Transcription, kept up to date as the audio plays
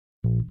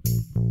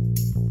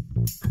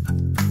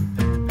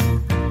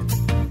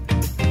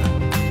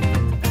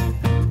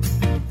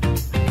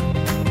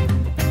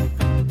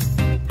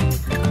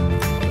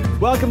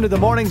Welcome to the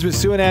Mornings with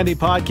Sue and Andy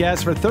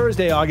podcast for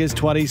Thursday, August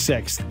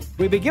 26th.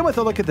 We begin with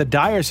a look at the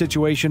dire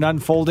situation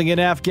unfolding in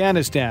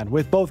Afghanistan.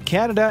 With both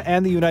Canada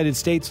and the United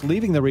States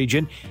leaving the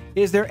region,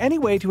 is there any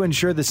way to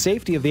ensure the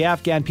safety of the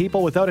Afghan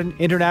people without an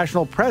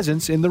international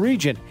presence in the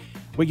region?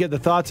 We get the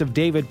thoughts of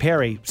David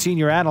Perry,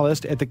 senior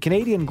analyst at the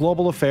Canadian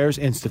Global Affairs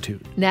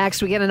Institute.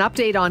 Next, we get an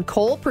update on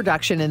coal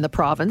production in the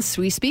province.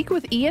 We speak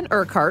with Ian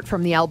Urquhart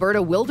from the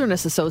Alberta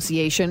Wilderness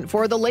Association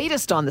for the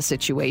latest on the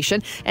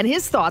situation and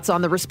his thoughts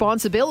on the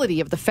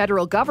responsibility of the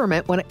federal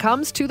government when it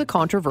comes to the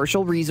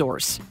controversial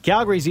resource.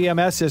 Calgary's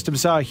EMS system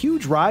saw a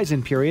huge rise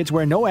in periods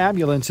where no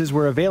ambulances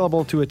were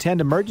available to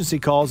attend emergency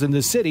calls in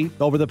the city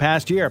over the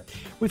past year.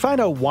 We find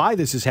out why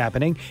this is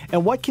happening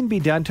and what can be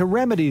done to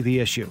remedy the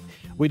issue.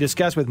 We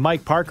discuss with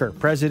Mike Parker,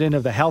 president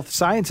of the Health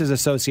Sciences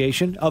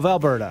Association of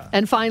Alberta.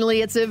 And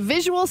finally, it's a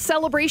visual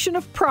celebration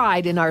of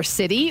pride in our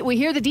city. We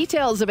hear the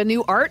details of a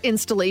new art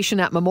installation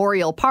at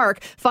Memorial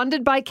Park,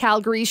 funded by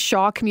Calgary's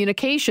Shaw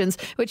Communications,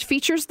 which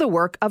features the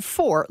work of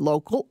 4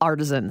 local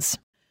artisans.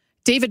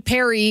 David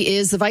Perry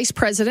is the vice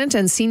president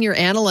and senior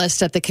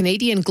analyst at the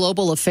Canadian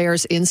Global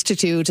Affairs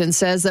Institute and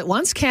says that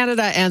once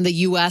Canada and the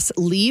U.S.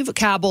 leave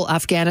Kabul,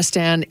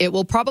 Afghanistan, it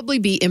will probably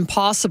be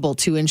impossible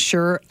to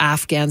ensure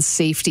Afghan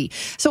safety.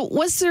 So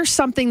was there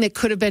something that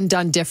could have been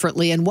done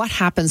differently, and what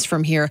happens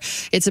from here?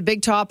 It's a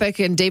big topic,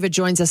 and David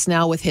joins us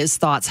now with his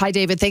thoughts. Hi,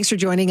 David. Thanks for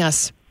joining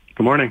us.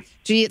 Good morning.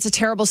 Gee, it's a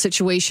terrible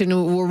situation.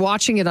 We're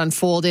watching it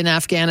unfold in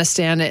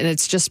Afghanistan, and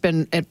it's just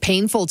been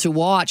painful to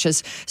watch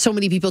as so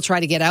many people try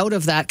to get out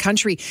of that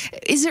country.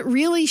 Is it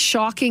really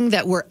shocking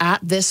that we're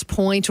at this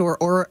point?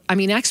 Or I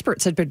mean,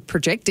 experts had been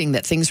predicting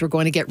that things were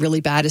going to get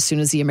really bad as soon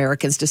as the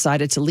Americans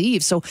decided to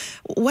leave. So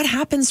what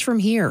happens from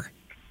here?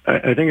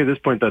 I think at this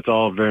point that's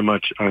all very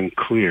much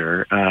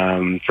unclear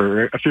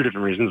for a few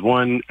different reasons.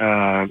 One,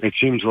 it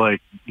seems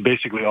like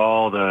basically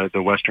all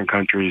the Western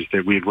countries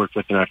that we had worked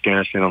with in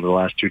Afghanistan over the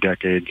last 2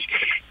 decades,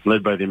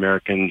 led by the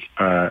Americans,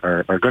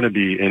 are going to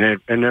be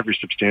in every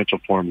substantial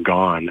form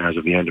gone as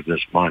of the end of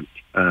this month.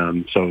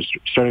 So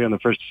starting on the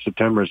 1st of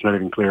September, it's not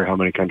even clear how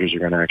many countries are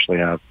going to actually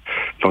have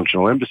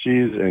functional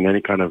embassies and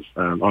any kind of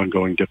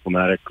ongoing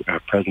diplomatic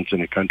presence in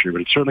a country.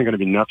 But it's certainly going to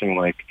be nothing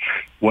like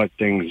what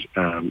things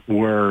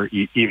were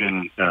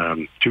even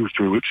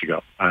 2-3 weeks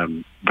ago,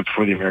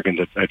 before the Americans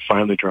had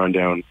finally drawn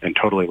down and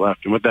totally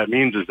left. And what that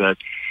means is that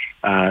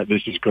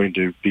this is going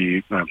to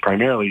be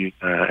primarily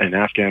an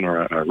Afghan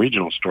or a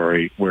regional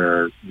story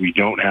where we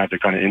don't have the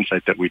kind of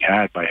insight that we'd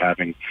had by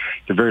having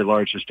the very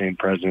large sustained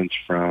presence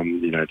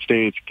from the United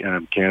States,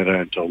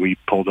 Canada, until we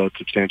pulled out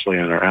substantially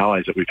on our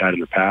allies that we've had in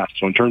the past.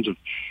 So in terms of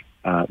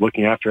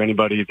looking after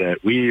anybody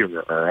that we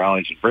or our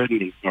allies in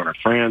Britain or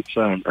France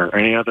or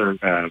any other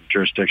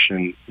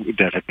jurisdiction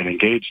that have been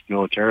engaged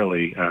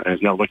militarily and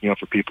is now looking out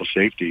for people's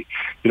safety,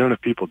 you don't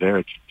have people there.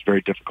 It's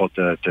very difficult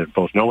to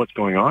both know what's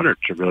going on or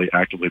to really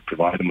actively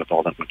provide them with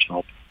all that much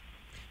help.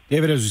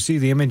 David, as we see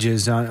the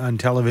images on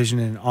television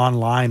and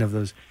online of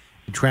those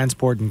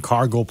transport and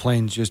cargo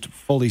planes just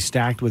fully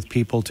stacked with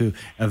people to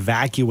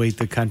evacuate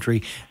the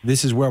country,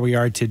 this is where we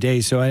are today.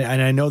 So,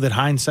 and I know that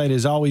hindsight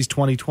is always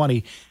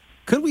 20/20.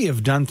 Could we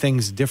have done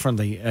things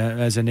differently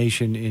as a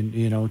nation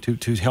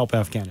to help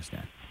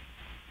Afghanistan?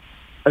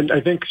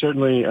 I think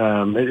certainly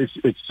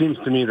it seems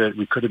to me that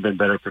we could have been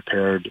better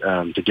prepared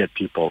to get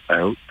people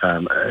out.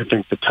 I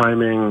think the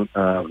timing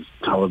of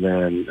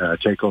Taliban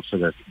takeover for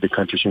the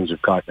country seems to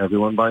have caught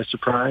everyone by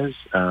surprise,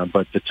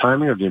 but the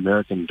timing of the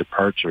American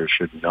departure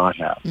should not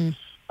have.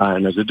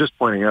 And as they're just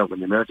pointing out, when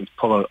the Americans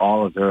pull out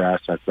all of their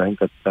assets, I think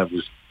that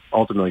was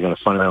ultimately going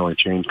to fundamentally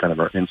change kind of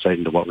our insight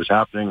into what was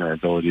happening, our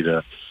ability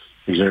to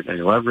exert any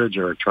leverage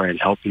or try and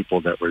help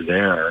people that were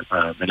there.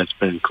 And it's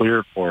been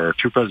clear for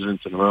 2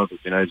 presidents in a row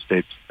that the United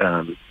States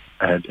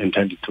had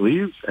intended to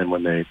leave. And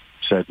when they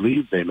said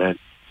leave, they meant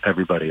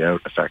everybody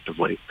out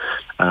effectively.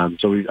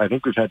 So I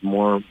think we've had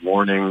more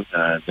warning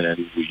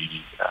than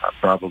we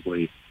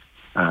probably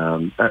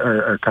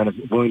are kind of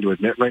willing to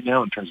admit right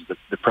now in terms of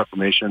the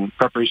preparation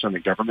on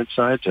the government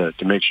side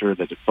to make sure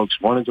that if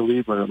folks wanted to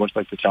leave when it looked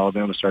like the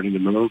Taliban was starting to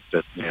move,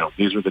 that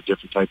these were the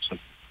different types of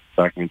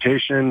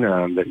documentation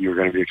that you were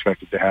going to be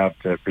expected to have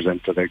to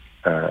present to the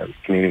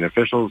Canadian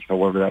officials,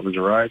 however that was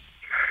arrived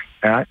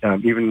at,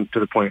 even to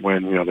the point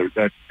when,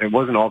 that it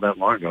wasn't all that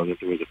long ago that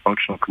there was a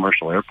functional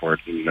commercial airport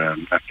in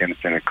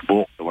Afghanistan and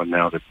Kabul, the one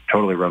now that's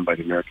totally run by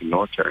the American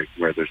military,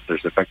 where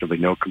there's effectively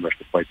no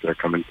commercial flights that are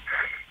coming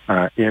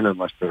in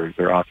unless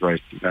they're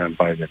authorized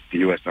by the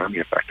U.S. Army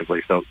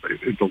effectively. So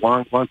it's a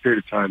long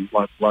period of time,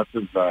 lots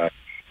of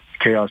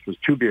chaos was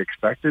to be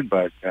expected,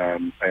 but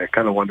I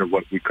kind of wonder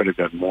what we could have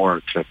done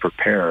more to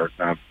prepare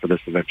for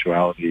this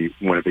eventuality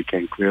when it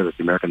became clear that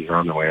the Americans are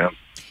on their way out.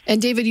 And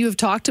David, you have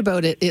talked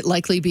about it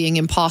likely being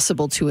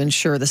impossible to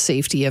ensure the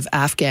safety of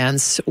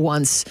Afghans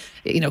once,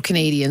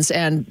 Canadians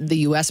and the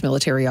U.S.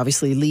 military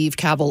obviously leave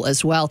Kabul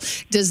as well.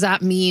 Does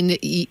that mean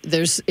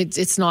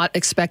it's not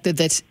expected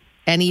that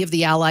any of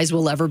the allies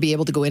will ever be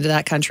able to go into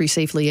that country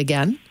safely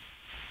again?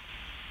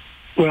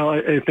 Well,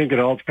 I think it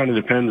all kind of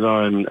depends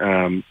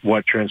on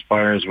what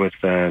transpires with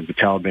the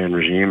Taliban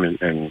regime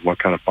and what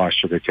kind of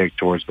posture they take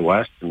towards the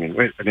West. I mean,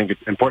 I think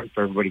it's important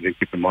for everybody to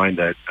keep in mind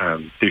that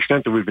the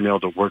extent that we've been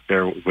able to work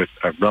there with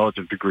a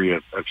relative degree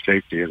of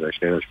safety, as I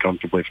say this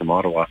comfortably from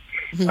Ottawa,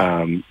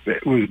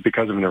 it was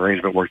because of an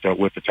arrangement worked out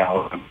with the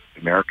Taliban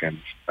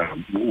Americans,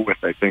 with,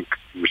 I think,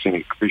 we're seeing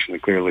increasingly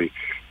clearly,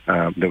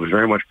 that was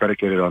very much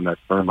predicated on that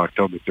firm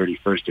October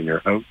 31st in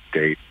your out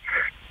date.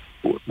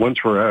 Once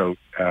we're out,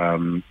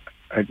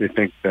 I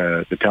think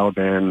the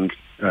Taliban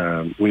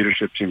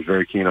leadership seems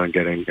very keen on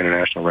getting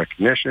international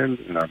recognition,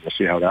 and we'll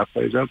see how that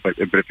plays out. But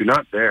if you're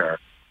not there,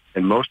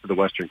 and most of the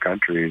Western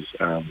countries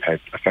had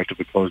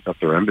effectively closed up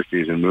their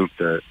embassies and moved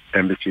the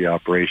embassy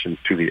operations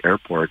to the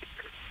airport,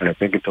 and I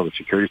think until the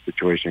security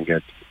situation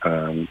gets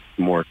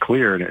more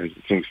clear, and it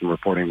seems some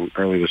reporting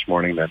early this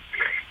morning that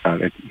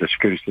the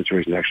security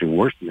situation is actually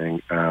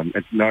worsening,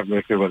 it's not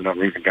really clear whether or not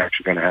we're even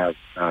actually going to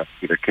have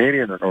either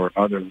Canadian or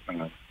other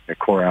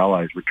core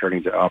allies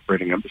returning to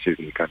operating embassies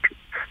in the country.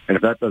 And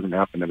if that doesn't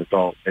happen, then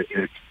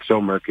it's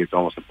so murky, it's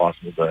almost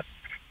impossible to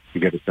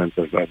get a sense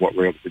of what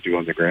we're able to do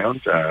on the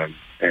ground.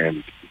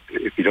 And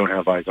if you don't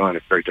have eyes on,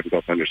 it's very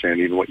difficult to understand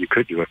even what you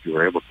could do if you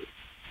were able to.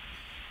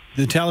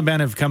 The Taliban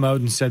have come out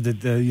and said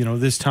that,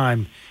 this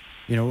time,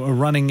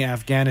 running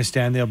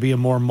Afghanistan, there'll be a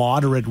more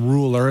moderate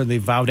ruler. They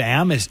vowed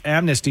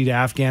amnesty to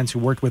Afghans who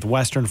worked with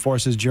Western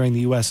forces during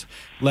the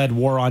U.S.-led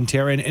war on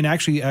terror, and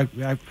actually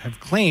have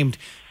claimed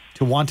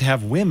to want to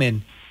have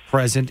women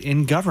present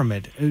in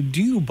government.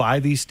 Do you buy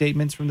these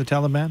statements from the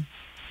Taliban?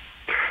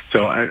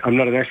 So I'm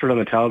not an expert on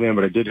the Taliban,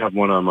 but I did have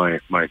one on my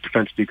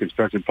Defense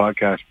Deconstructed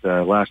podcast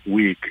last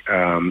week,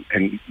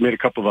 and made a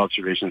couple of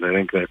observations I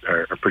think that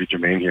are pretty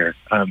germane here.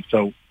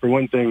 So for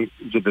one thing,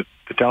 the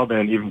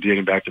Taliban, even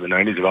dating back to the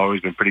 90s, have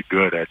always been pretty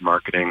good at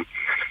marketing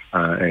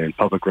and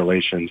public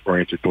relations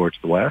oriented towards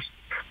the West.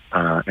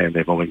 And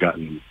they've only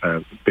gotten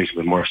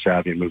basically more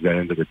savvy and moved that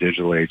into the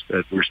digital age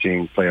that we're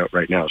seeing play out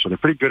right now. So they're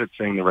pretty good at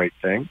saying the right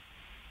thing.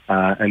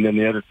 And then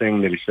the other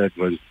thing that he said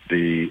was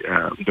the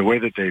way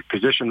that they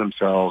position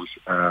themselves.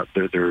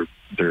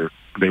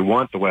 They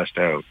want the West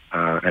out,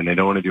 and they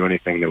don't want to do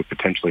anything that would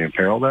potentially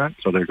imperil that.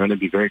 So they're going to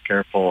be very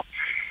careful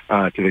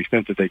to the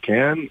extent that they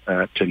can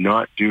to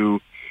not do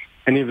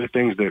any of the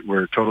things that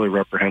were totally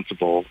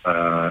reprehensible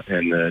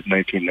in the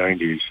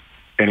 1990s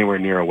anywhere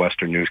near a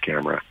Western news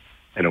camera,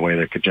 in a way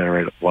that could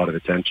generate a lot of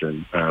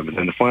attention. And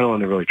then the final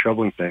and the really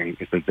troubling thing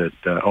is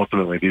that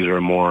ultimately these are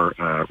a more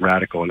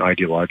radical and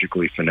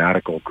ideologically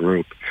fanatical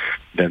group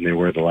than they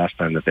were the last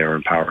time that they were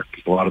in power,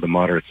 because a lot of the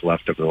moderates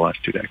left over the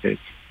last 2 decades.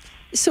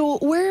 So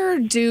where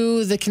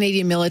do the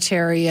Canadian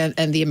military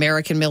and the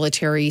American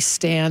military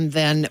stand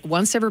then?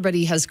 Once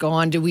everybody has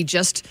gone, do we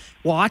just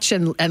watch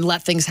and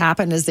let things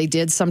happen as they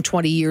did some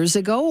 20 years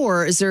ago?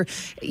 Or is there,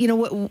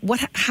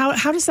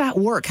 how does that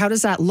work? How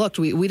does that look?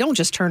 We don't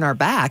just turn our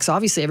backs.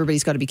 Obviously,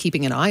 everybody's got to be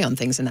keeping an eye on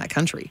things in that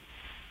country.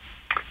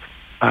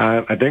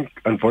 I think,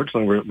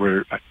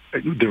 unfortunately,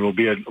 there will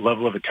be a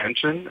level of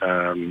attention.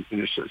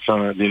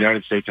 The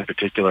United States, in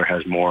particular,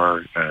 has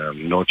more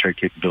military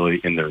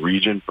capability in the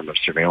region from a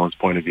surveillance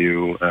point of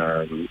view,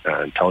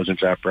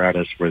 intelligence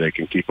apparatus, where they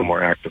can keep a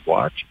more active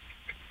watch.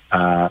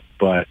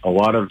 But a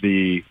lot of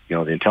the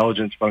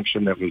intelligence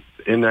function that was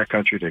in that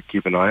country to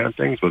keep an eye on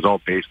things was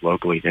all based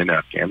locally in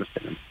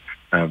Afghanistan.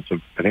 So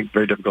I think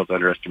very difficult to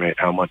underestimate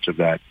how much of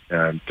that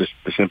just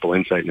the simple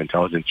insight and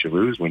intelligence you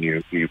lose when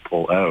you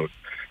pull out.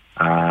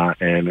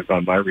 And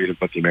on my read of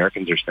what the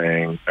Americans are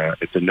saying,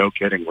 it's a no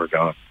kidding, we're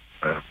gone.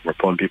 We're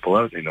pulling people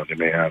out. They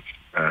may have,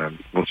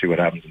 we'll see what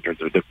happens in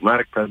terms of a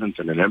diplomatic presence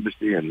and an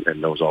embassy, and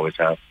those always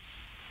have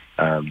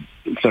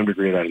some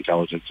degree of that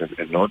intelligence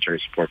and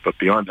military support. But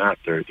beyond that,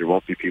 there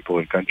won't be people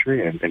in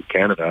country. And in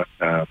Canada,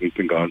 we've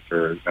been gone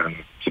for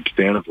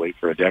substantively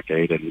for a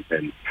decade.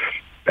 And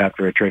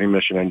after a training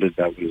mission ended,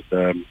 that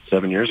was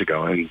 7 years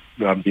ago. And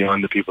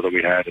beyond the people that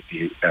we had at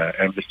the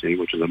embassy,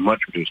 which is a much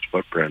reduced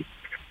footprint,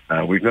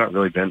 we've not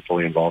really been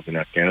fully involved in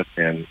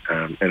Afghanistan,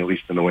 and at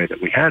least in the way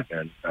that we had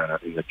been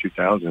in the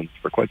 2000s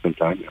for quite some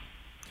time now.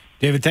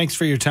 David, thanks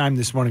for your time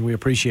this morning. We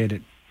appreciate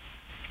it.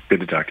 Good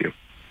to talk to you.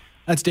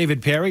 That's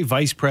David Perry,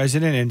 Vice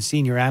President and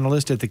Senior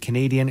Analyst at the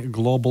Canadian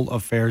Global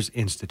Affairs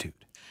Institute.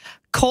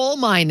 Coal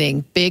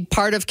mining, big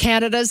part of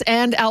Canada's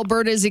and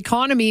Alberta's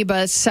economy,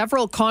 but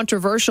several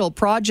controversial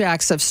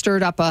projects have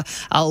stirred up a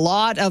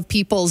lot of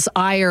people's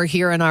ire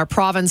here in our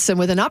province. And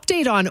with an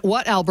update on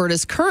what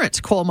Alberta's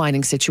current coal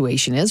mining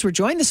situation is, we're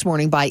joined this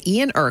morning by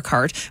Ian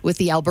Urquhart with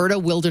the Alberta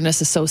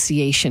Wilderness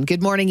Association.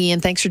 Good morning,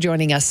 Ian. Thanks for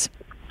joining us.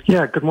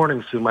 Yeah, good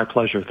morning, Sue. My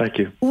pleasure. Thank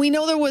you. We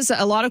know there was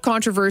a lot of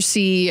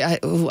controversy,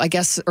 I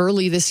guess,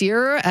 early this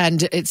year,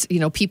 and it's,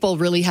 people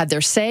really had their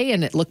say,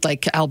 and it looked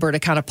like Alberta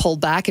kind of pulled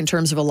back in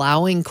terms of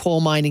allowing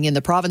coal mining in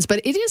the province, but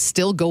it is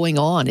still going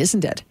on,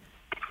 isn't it?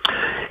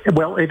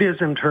 Well, it is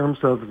in terms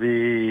of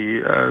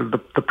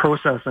the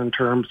process, in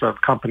terms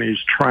of companies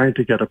trying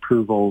to get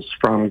approvals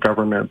from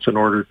governments in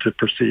order to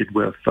proceed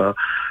with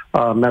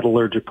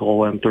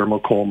metallurgical and thermal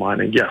coal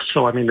mining. Yes,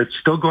 so I mean it's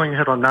still going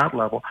ahead on that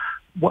level.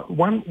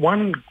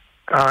 One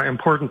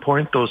important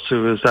point, though,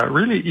 Sue, is that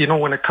really,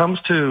 when it comes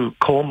to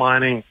coal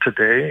mining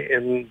today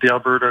in the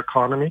Alberta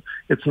economy,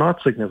 it's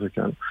not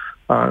significant.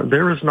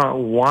 There is not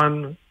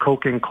one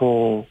coking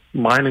coal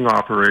mining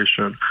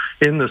operation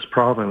in this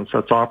province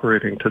that's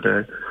operating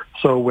today.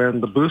 So when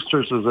the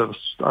boosters of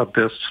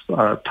this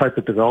type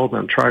of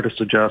development try to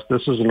suggest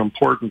this is an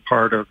important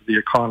part of the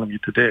economy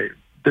today,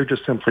 they're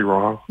just simply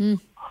wrong.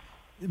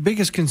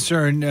 Biggest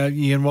concern,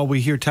 Ian, what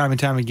we hear time and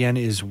time again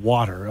is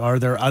water. Are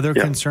there other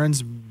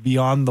concerns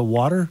beyond the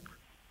water?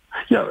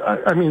 Yeah,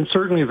 I mean,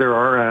 certainly there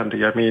are,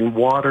 Andy. I mean,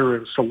 water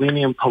and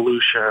selenium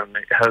pollution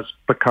has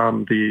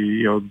become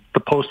the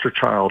poster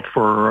child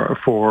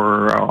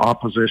for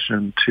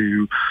opposition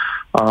to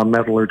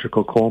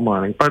metallurgical coal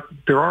mining. But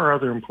there are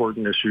other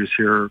important issues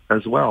here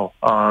as well.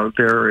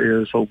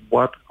 There is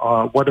what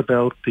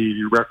about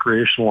the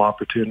recreational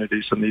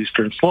opportunities in the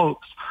Eastern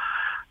Slopes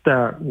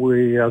that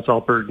we as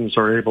Albertans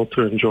are able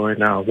to enjoy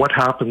now? What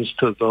happens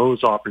to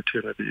those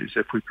opportunities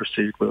if we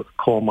proceed with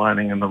coal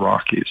mining in the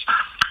Rockies?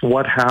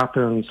 What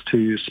happens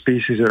to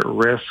species at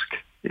risk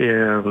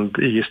in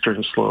the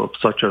Eastern Slope,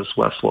 such as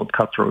West Slope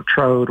cutthroat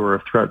trout, or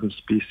a threatened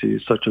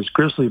species such as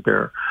grizzly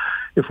bear,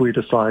 if we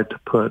decide to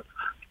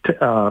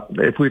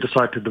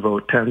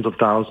devote tens of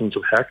thousands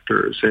of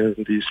hectares in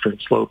the Eastern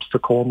Slopes to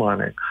coal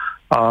mining?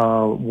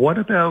 What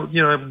about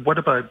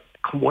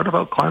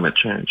climate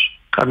change?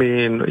 I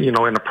mean, in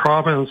a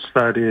province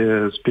that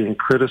is being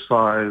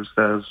criticized,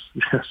 as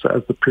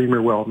the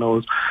Premier well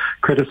knows,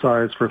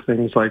 criticized for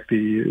things like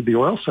the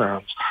oil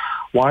sands,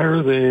 why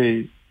are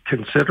they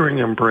considering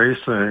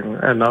embracing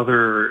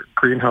another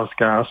greenhouse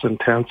gas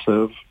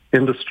intensive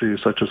industry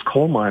such as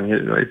coal mining?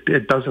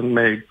 It doesn't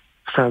make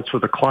sense for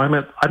the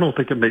climate. I don't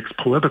think it makes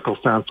political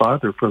sense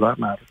either, for that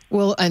matter.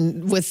 Well,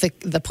 and with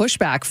the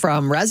pushback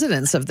from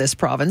residents of this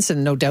province,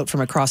 and no doubt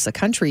from across the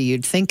country,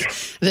 you'd think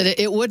that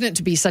it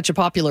wouldn't be such a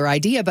popular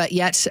idea. But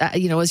yet,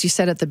 as you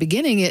said at the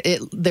beginning,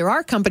 there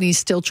are companies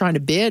still trying to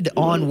bid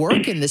on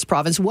work in this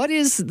province. What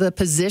is the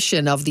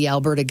position of the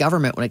Alberta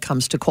government when it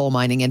comes to coal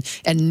mining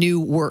and new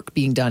work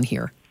being done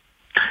here?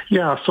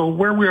 Yeah, so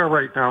where we are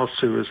right now,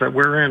 Sue, is that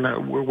we're in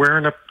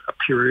a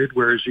period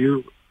where, as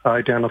you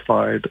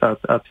identified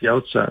at the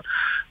outset,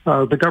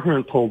 the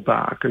government pulled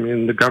back. I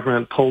mean, the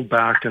government pulled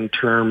back in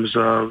terms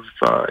of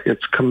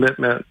its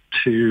commitment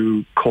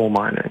to coal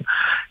mining.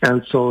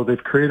 And so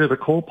they've created a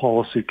coal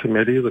policy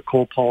committee. The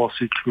coal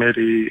policy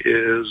committee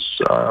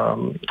is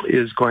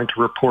going to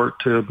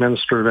report to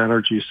Minister of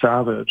Energy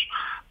Savage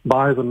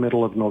by the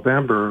middle of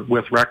November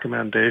with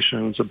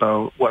recommendations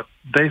about what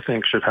they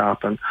think should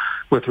happen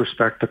with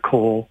respect to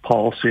coal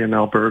policy in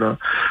Alberta.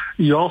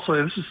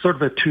 This is sort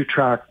of a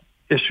two-track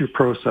issue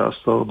process,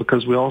 though,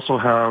 because we also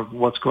have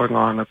what's going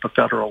on at the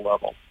federal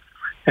level.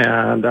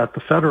 And at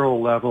the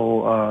federal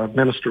level,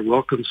 Minister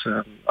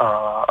Wilkinson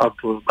of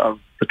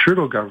the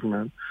Trudeau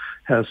government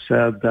has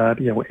said that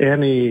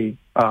any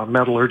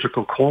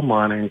metallurgical coal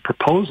mining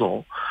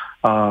proposal,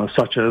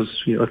 such as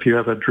if you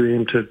have a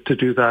dream to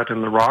do that in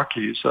the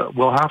Rockies,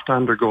 will have to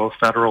undergo a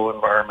federal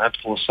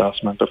environmental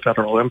assessment, a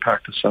federal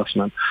impact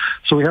assessment.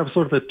 So we have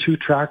sort of a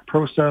two-track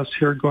process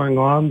here going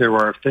on. There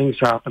are things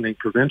happening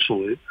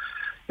provincially.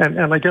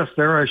 And I guess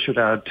there I should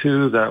add,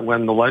 too, that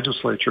when the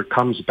legislature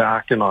comes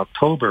back in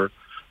October,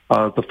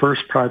 the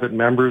first private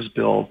members'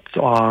 bill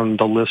on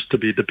the list to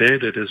be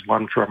debated is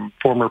one from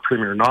former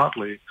Premier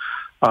Notley,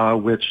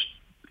 which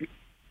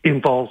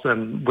involves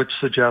and which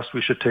suggests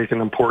we should take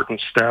an important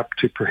step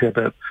to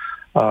prohibit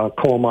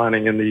coal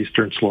mining in the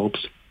Eastern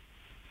Slopes.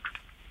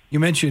 You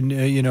mentioned,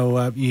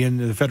 Ian,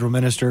 the federal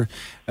minister,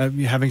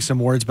 having some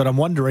words, but I'm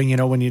wondering,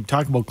 when you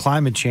talk about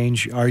climate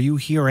change, are you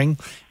hearing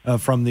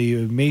from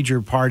the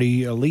major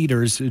party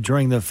leaders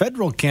during the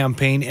federal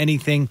campaign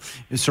anything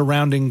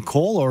surrounding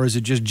coal, or is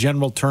it just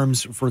general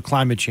terms for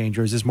climate change,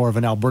 or is this more of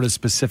an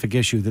Alberta-specific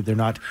issue that they're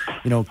not,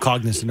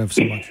 cognizant of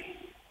so much?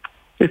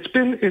 It's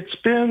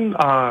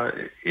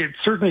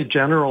certainly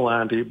general,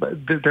 Andy,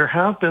 but there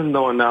have been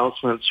no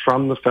announcements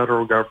from the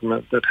federal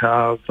government that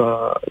have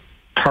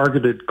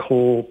targeted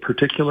coal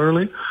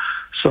particularly.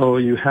 So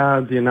you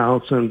had the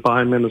announcement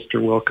by Minister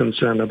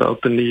Wilkinson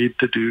about the need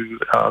to do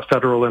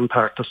federal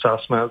impact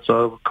assessments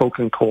of coke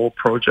and coal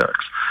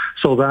projects.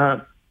 So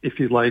that, if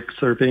you like,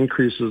 sort of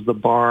increases the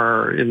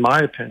bar, in my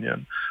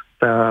opinion,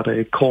 that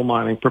a coal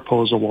mining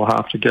proposal will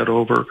have to get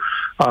over.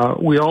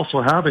 We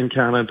also have in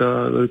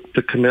Canada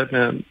the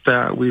commitment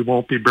that we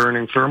won't be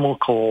burning thermal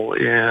coal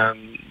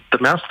in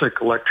domestic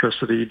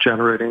electricity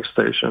generating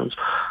stations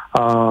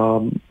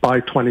by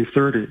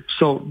 2030.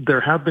 So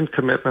there have been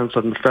commitments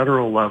on the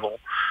federal level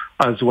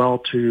as well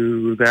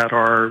too that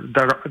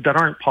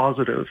aren't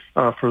positive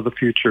for the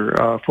future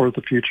of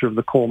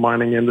the coal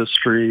mining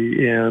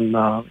industry in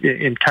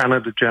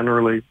Canada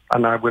generally,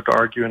 and I would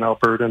argue in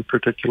Alberta in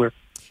particular.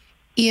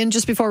 Ian,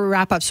 just before we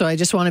wrap up, so I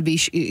just want to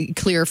be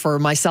clear for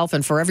myself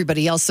and for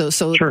everybody else. So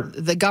Sure.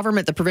 The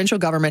government, the provincial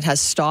government,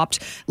 has stopped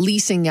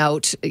leasing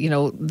out.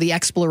 The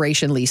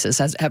exploration leases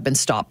have been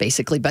stopped,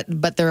 basically.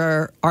 But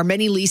there are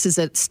many leases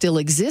that still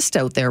exist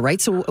out there,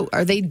 right? So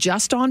are they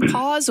just on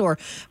pause, or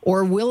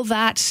will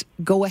that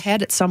go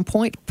ahead at some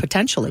point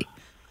potentially?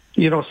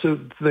 So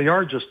they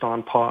are just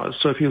on pause.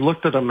 So if you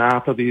looked at a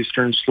map of the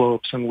Eastern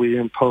Slopes and we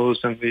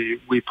imposed and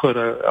we put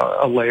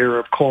a layer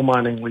of coal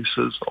mining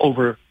leases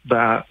over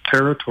that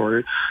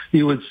territory,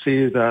 you would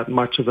see that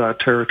much of that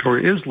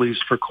territory is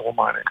leased for coal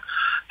mining.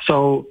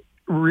 So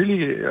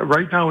really,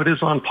 right now it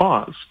is on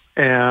pause.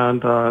 And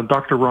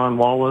Dr. Ron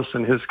Wallace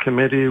and his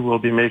committee will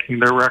be making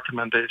their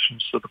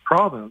recommendations to the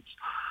province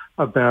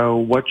about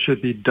what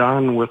should be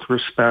done with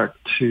respect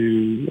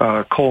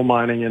to coal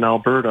mining in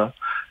Alberta.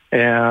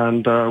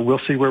 And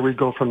we'll see where we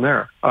go from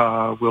there.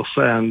 I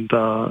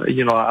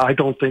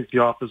don't think the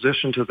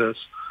opposition to this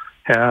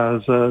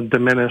has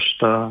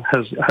diminished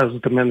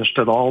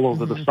at all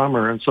over the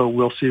summer, and so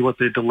we'll see what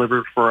they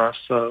deliver for us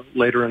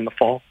later in the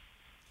fall.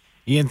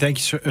 Ian,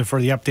 thanks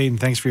for the update, and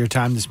thanks for your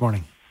time this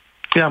morning.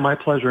 Yeah, my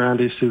pleasure,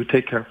 Andy. Sue,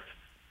 take care.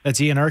 That's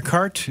Ian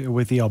Urquhart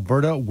with the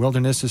Alberta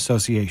Wilderness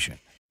Association.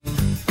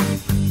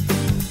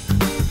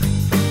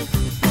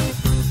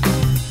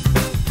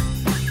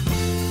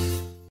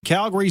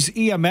 Calgary's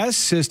EMS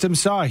system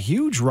saw a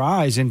huge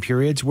rise in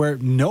periods where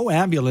no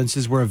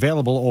ambulances were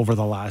available over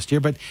the last year.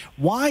 But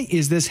why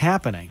is this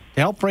happening?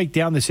 To help break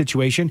down the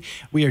situation,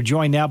 we are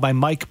joined now by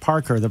Mike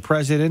Parker, the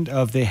president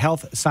of the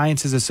Health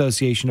Sciences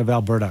Association of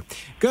Alberta.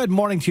 Good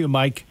morning to you,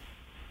 Mike.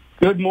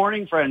 Good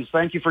morning, friends.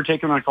 Thank you for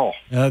taking my call.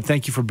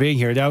 Thank you for being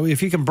here. Now,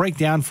 if you can break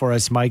down for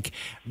us, Mike,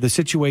 the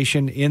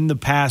situation in the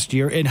past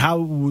year and how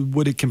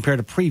would it compare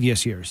to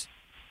previous years?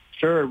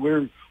 Sure.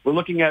 We're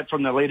looking at,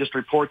 from the latest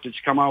report that's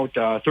come out,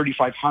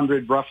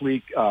 3,500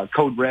 roughly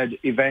code red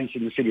events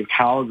in the city of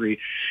Calgary.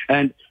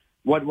 And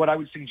what I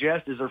would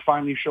suggest is they're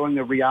finally showing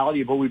the reality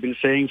of what we've been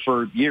saying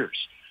for years.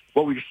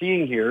 What we're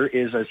seeing here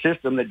is a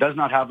system that does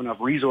not have enough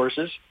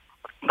resources.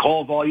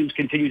 Call volumes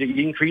continue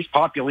to increase,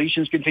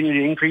 populations continue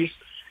to increase,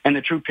 and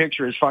the true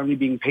picture is finally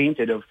being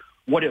painted of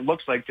what it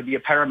looks like to be a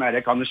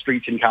paramedic on the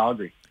streets in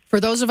Calgary. For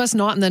those of us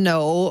not in the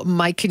know,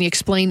 Mike, can you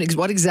explain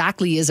what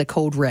exactly is a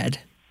code red?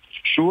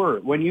 Sure.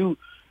 When you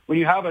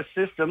have a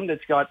system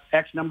that's got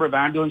X number of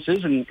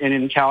ambulances, and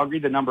in Calgary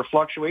the number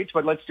fluctuates,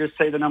 but let's just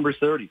say the number's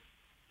 30.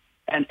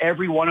 And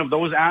every one of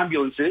those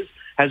ambulances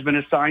has been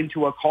assigned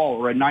to a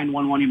call or a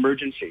 911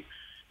 emergency.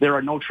 There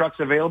are no trucks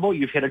available,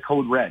 you've hit a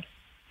code red.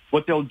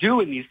 What they'll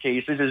do in these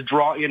cases is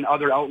draw in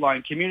other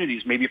outlying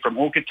communities, maybe from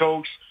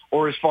Okotoks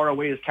or as far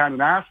away as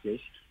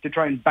Kananaskis, to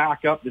try and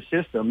back up the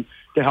system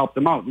to help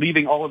them out,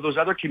 leaving all of those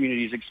other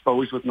communities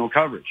exposed with no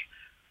coverage.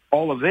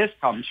 All of this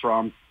comes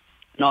from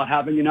not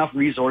having enough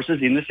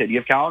resources in the city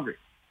of Calgary.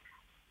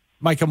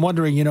 Mike, I'm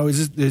wondering,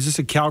 is this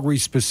a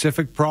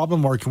Calgary-specific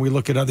problem, or can we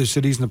look at other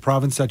cities in the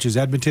province, such as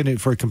Edmonton,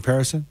 for a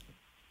comparison?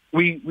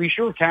 We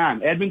sure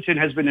can. Edmonton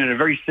has been in a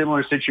very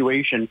similar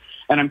situation,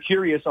 and I'm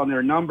curious on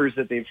their numbers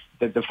that the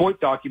FOIP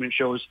document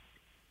shows,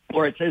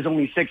 where it says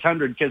only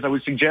 600, because I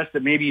would suggest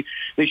that maybe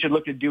they should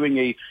look at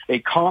doing a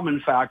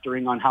common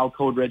factoring on how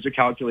code reds are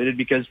calculated,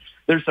 because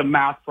there's some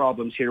math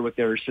problems here with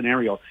their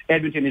scenario.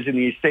 Edmonton is in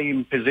the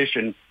same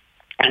position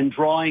and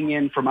drawing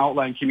in from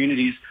outlying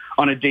communities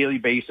on a daily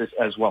basis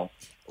as well.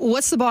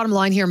 What's the bottom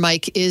line here,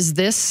 Mike? Is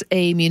this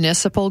a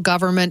municipal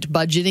government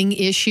budgeting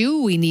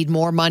issue? We need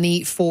more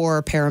money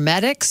for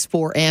paramedics,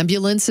 for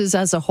ambulances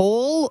as a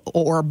whole,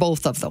 or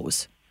both of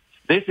those?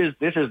 This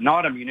is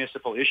not a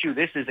municipal issue.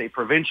 This is a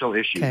provincial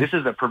issue. Okay. This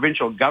is the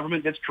provincial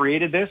government that's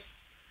created this.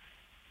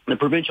 The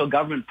provincial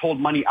government pulled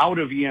money out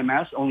of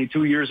EMS only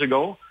 2 years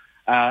ago,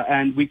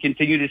 and we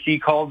continue to see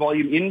call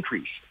volume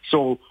increase.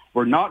 So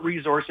we're not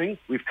resourcing,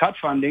 we've cut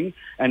funding,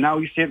 and now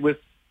we sit with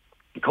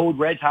code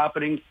reds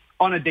happening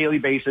on a daily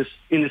basis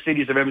in the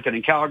cities of Edmonton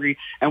and Calgary,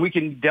 and we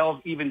can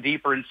delve even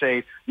deeper and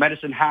say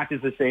Medicine Hat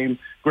is the same,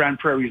 Grand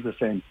Prairie is the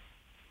same.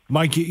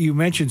 Mike, you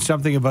mentioned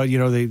something about,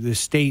 the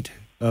state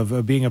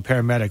of being a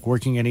paramedic,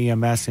 working in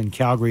EMS in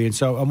Calgary. And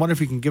so I wonder if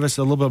you can give us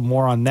a little bit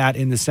more on that,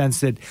 in the sense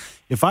that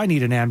if I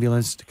need an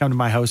ambulance to come to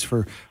my house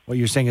for what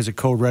you're saying is a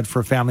code red for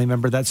a family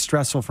member, that's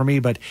stressful for me.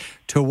 But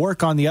to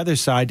work on the other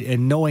side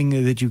and knowing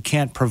that you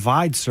can't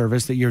provide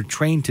service that you're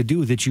trained to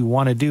do, that you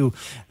want to do,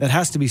 that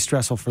has to be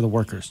stressful for the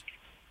workers.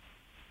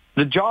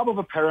 The job of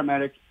a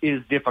paramedic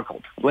is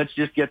difficult. Let's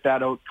just get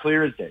that out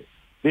clear as day.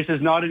 This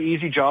is not an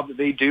easy job that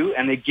they do,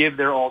 and they give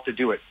their all to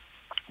do it.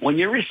 When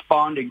you're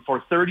responding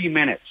for 30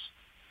 minutes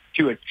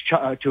to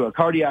a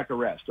cardiac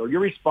arrest, or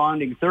you're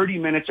responding 30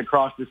 minutes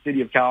across the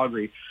city of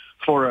Calgary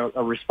for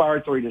a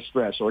respiratory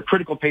distress or a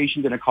critical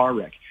patient in a car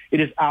wreck,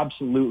 it is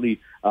absolutely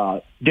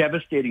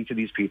devastating to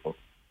these people.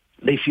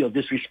 They feel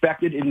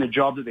disrespected in the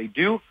job that they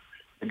do.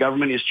 The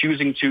government is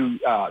choosing to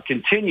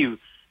continue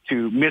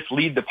to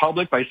mislead the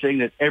public by saying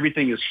that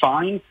everything is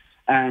fine.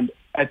 And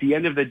at the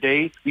end of the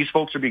day, these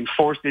folks are being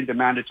forced into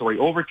mandatory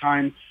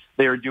overtime.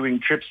 They are doing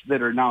trips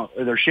that are now,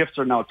 their shifts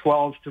are now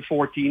 12 to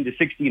 14 to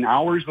 16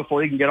 hours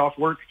before they can get off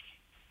work.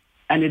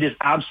 and it is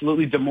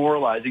absolutely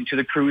demoralizing to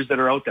the crews that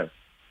are out there.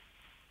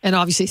 And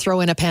obviously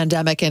throw in a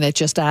pandemic and it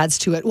just adds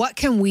to it. What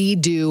can we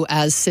do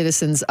as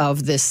citizens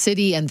of this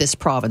city and this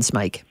province,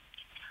 Mike?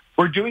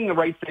 We're doing the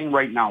right thing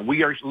right now.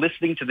 We are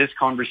listening to this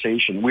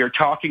conversation. We are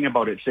talking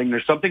about it, saying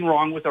there's something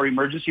wrong with our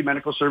emergency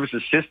medical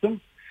services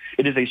system.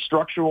 It is a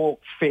structural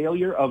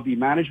failure of the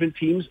management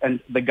teams and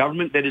the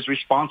government that is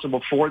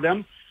responsible for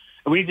them.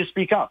 And we need to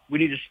speak up. We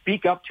need to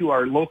speak up to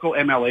our local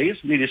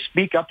MLAs. We need to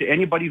speak up to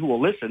anybody who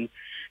will listen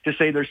to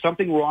say there's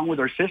something wrong with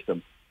our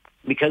system,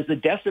 because the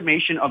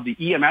decimation of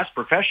the EMS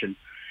profession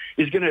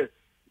is going to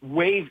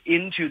wave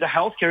into the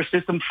healthcare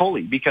system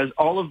fully, because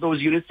all of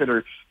those units that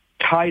are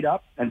tied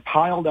up and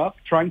piled up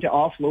trying to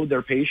offload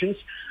their patients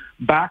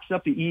backs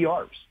up the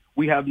ERs.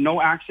 We have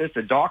no access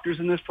to doctors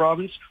in this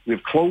province.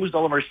 We've closed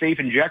all of our safe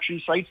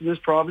injection sites in this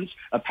province.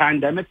 A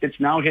pandemic that's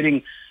now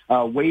hitting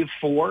wave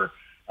 4.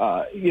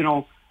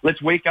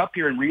 Let's wake up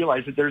here and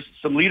realize that there's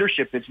some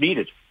leadership that's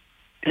needed.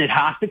 And it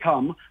has to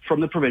come from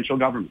the provincial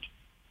government.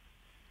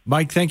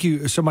 Mike, thank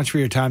you so much for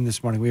your time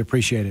this morning. We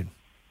appreciate it.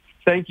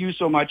 Thank you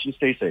so much, and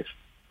stay safe.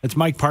 That's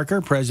Mike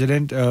Parker,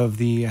 president of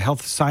the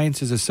Health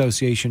Sciences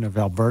Association of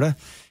Alberta.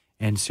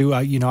 And Sue,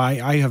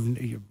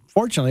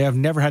 fortunately, I've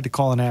never had to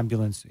call an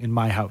ambulance in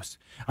my house.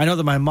 I know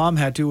that my mom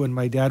had to when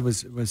my dad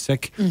was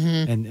sick,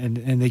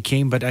 and they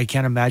came, but I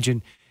can't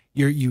imagine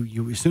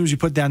you as soon as you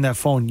put down that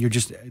phone, you're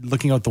just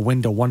looking out the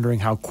window wondering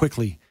how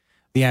quickly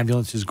the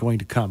ambulance is going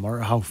to come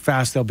or how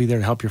fast they'll be there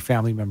to help your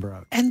family member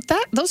out. And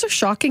those are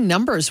shocking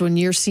numbers when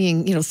you're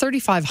seeing,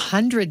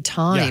 3,500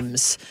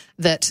 times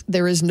that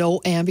there is no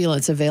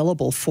ambulance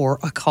available for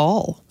a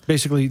call.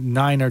 Basically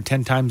 9 or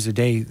 10 times a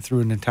day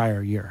through an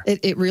entire year.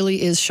 It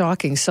really is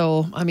shocking.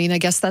 So, I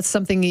guess that's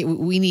something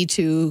we need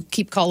to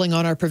keep calling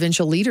on our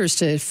provincial leaders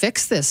to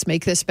fix this,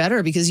 make this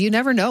better, because you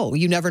never know.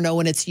 You never know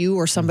when it's you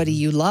or somebody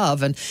you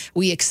love. And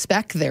we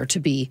expect there to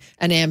be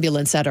an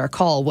ambulance at our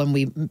call when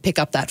we pick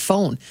up that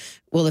phone.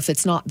 Well, if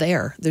it's not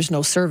there, there's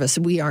no service.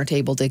 We aren't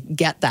able to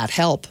get that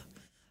help.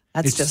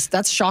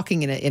 That's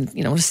shocking in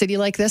a city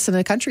like this and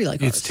a country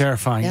like ours. It's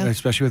terrifying,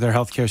 especially with our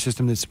healthcare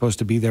system that's supposed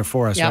to be there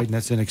for us, right? And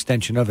that's an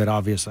extension of it,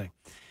 obviously.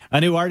 A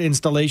new art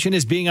installation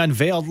is being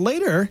unveiled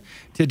later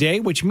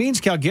today, which means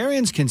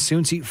Calgarians can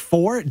soon see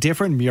 4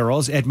 different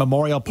murals at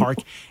Memorial Park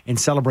in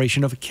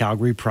celebration of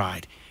Calgary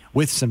Pride.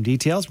 With some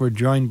details, we're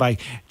joined by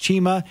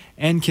Chima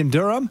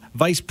Nkinduram,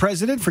 Vice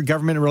President for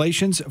Government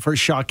Relations for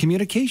Shaw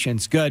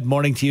Communications. Good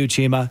morning to you,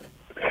 Chima.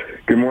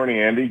 Good morning,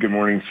 Andy. Good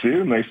morning,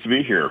 Sue. Nice to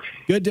be here.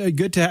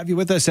 Good to have you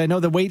with us. I know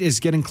the wait is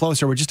getting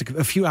closer. We're just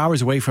a few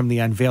hours away from the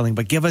unveiling,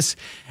 but give us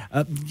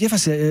a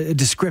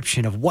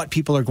description of what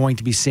people are going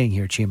to be seeing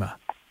here, Chima.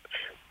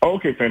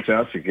 Okay,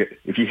 fantastic.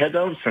 If you head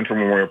down to Central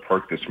Memorial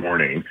Park this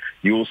morning,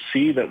 you will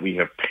see that we've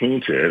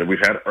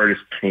had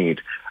artists paint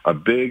a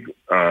big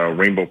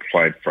rainbow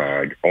pride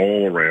flag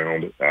all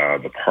around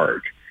the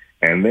park.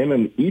 And then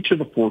in each of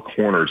the 4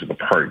 corners of the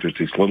park,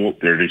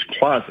 there are these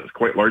plazas,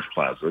 quite large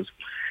plazas.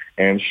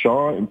 And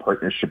Shaw, in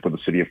partnership with the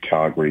City of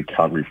Calgary,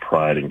 Calgary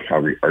Pride, and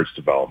Calgary Arts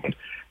Development,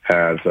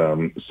 has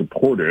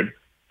supported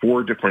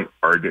 4 different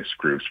artist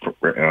groups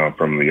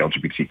from the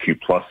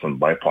LGBTQ+ and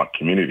BIPOC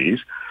communities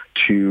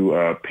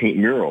to paint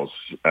murals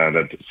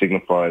that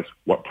signifies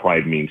what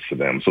Pride means to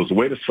them. So it's a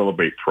way to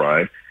celebrate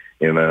Pride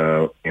in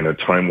a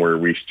time where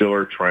we still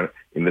are trying,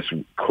 in this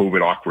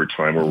COVID awkward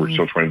time where we're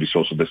still trying to do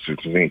social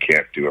distancing and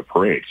can't do a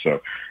parade.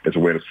 So it's a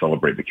way to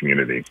celebrate the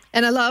community.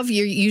 And I love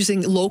you're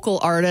using local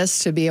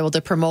artists to be able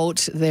to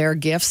promote their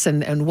gifts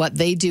and what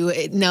they do.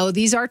 Now,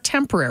 these are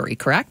temporary,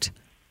 correct?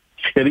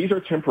 Yeah, these are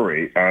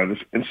temporary. This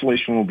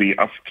installation will be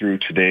up through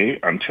today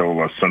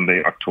until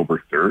Sunday,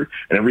 October 3rd,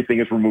 and everything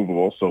is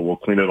removable. So we'll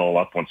clean it all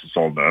up once it's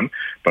all done.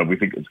 But we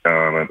think, so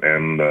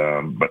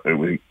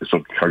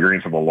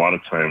Calgarians have a lot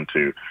of time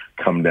to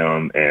come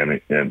down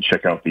and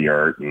check out the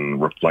art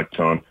and reflect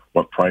on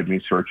what Pride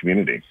means to our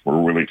community.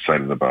 We're really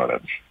excited about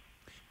it.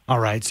 All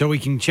right, so we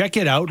can check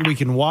it out. We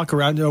can walk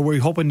around. We're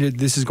hoping that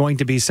this is going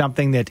to be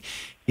something that,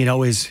 we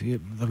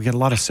get a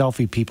lot of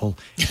selfie people.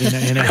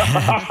 Hoping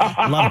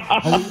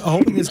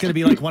it's going to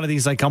be like one of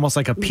these, like almost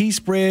like a peace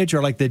bridge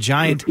or like the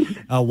giant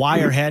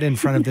wire head in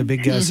front of the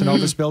big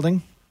Synovus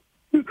building.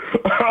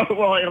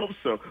 Well, I hope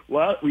so.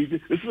 Well, this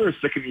is our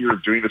second year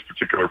of doing this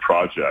particular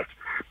project,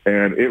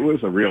 and it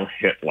was a real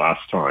hit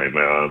last time.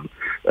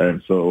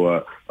 And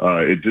so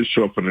it did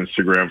show up on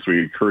Instagram, so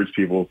we encourage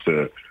people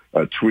to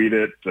tweet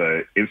it,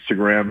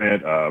 Instagram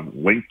it,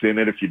 LinkedIn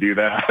it if you do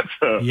that.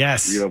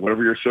 Yes.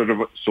 Whatever your sort of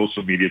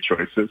social media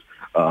choices.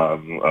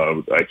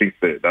 I think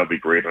that'd be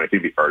great, and I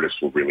think the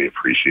artists will really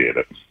appreciate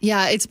it.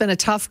 Yeah, it's been a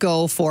tough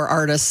go for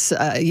artists,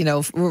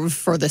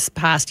 for this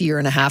past year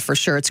and a half for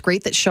sure. It's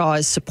great that Shaw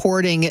is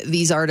supporting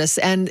these artists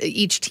and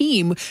each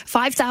team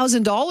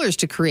 $5,000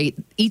 to create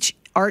each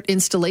art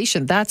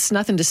installation. That's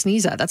nothing to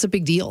sneeze at. That's a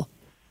big deal.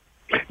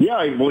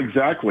 Yeah, well,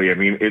 exactly. I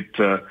mean,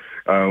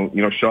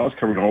 Shaw's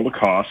covering all the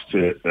costs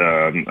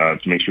to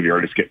make sure the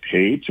artists get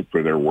paid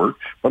for their work,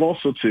 but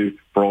also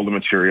for all the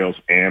materials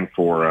and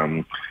for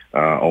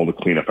all the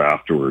cleanup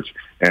afterwards.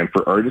 And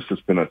for artists,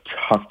 it's been a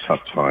tough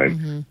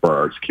time for our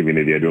arts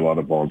community. I do a lot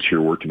of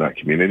volunteer work in that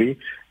community,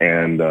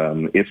 and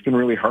it's been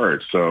really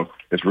hard. So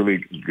it's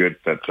really good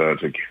that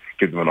to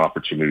give them an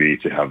opportunity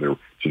to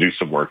do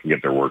some work and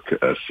get their work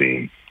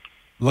seen.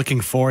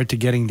 Looking forward to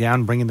getting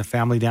down, bringing the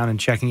family down and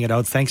checking it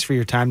out. Thanks for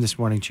your time this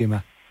morning,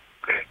 Chima.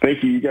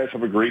 Thank you. You guys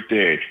have a great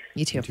day.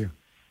 You too. You too.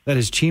 That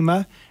is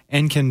Chima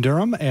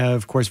Enkin-Durham,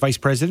 of course, Vice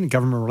President,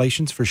 Government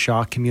Relations for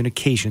Shaw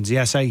Communications.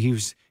 Yes,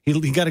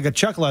 he got a good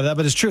chuckle out of that,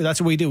 but it's true. That's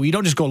what we do. We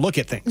don't just go look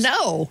at things.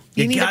 No.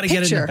 You need got to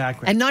get in the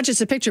background. And not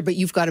just a picture, but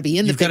you've got to be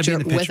in the picture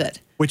with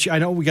it. Which I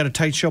know we got a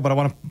tight show, but I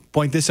want to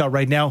point this out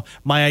right now.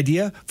 My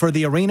idea for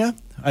the arena,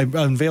 I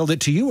unveiled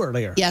it to you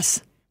earlier.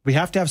 Yes. We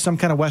have to have some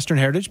kind of Western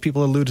heritage.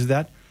 People alluded to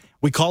that.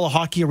 We call a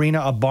hockey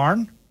arena a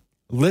barn.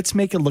 Let's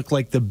make it look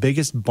like the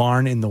biggest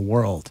barn in the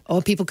world. Oh,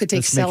 people could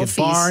take selfies. Make it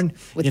barn,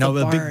 with the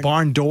barn. big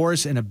barn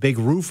doors and a big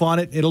roof on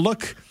it. It'll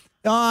look,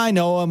 I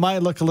know, it might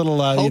look a little,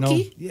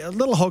 hokey? A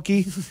little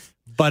hokey,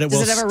 but it will.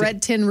 Does it have a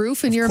red tin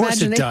roof in your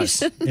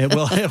imagination? It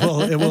does.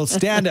 It will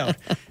stand out.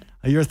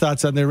 Your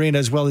thoughts on the arena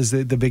as well as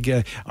the big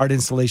art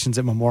installations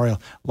at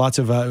Memorial. Lots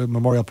of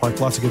Memorial Park,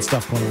 lots of good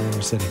stuff going on in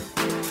our city.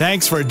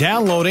 Thanks for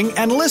downloading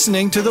and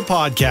listening to the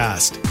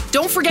podcast.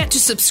 Don't forget to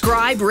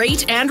subscribe,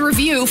 rate, and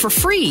review for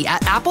free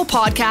at Apple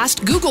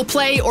Podcast, Google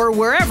Play, or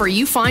wherever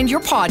you find your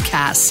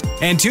podcasts.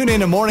 And tune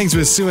in to Mornings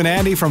with Sue and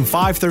Andy from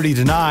 5:30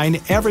 to 9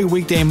 every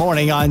weekday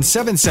morning on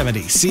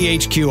 770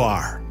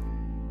 CHQR.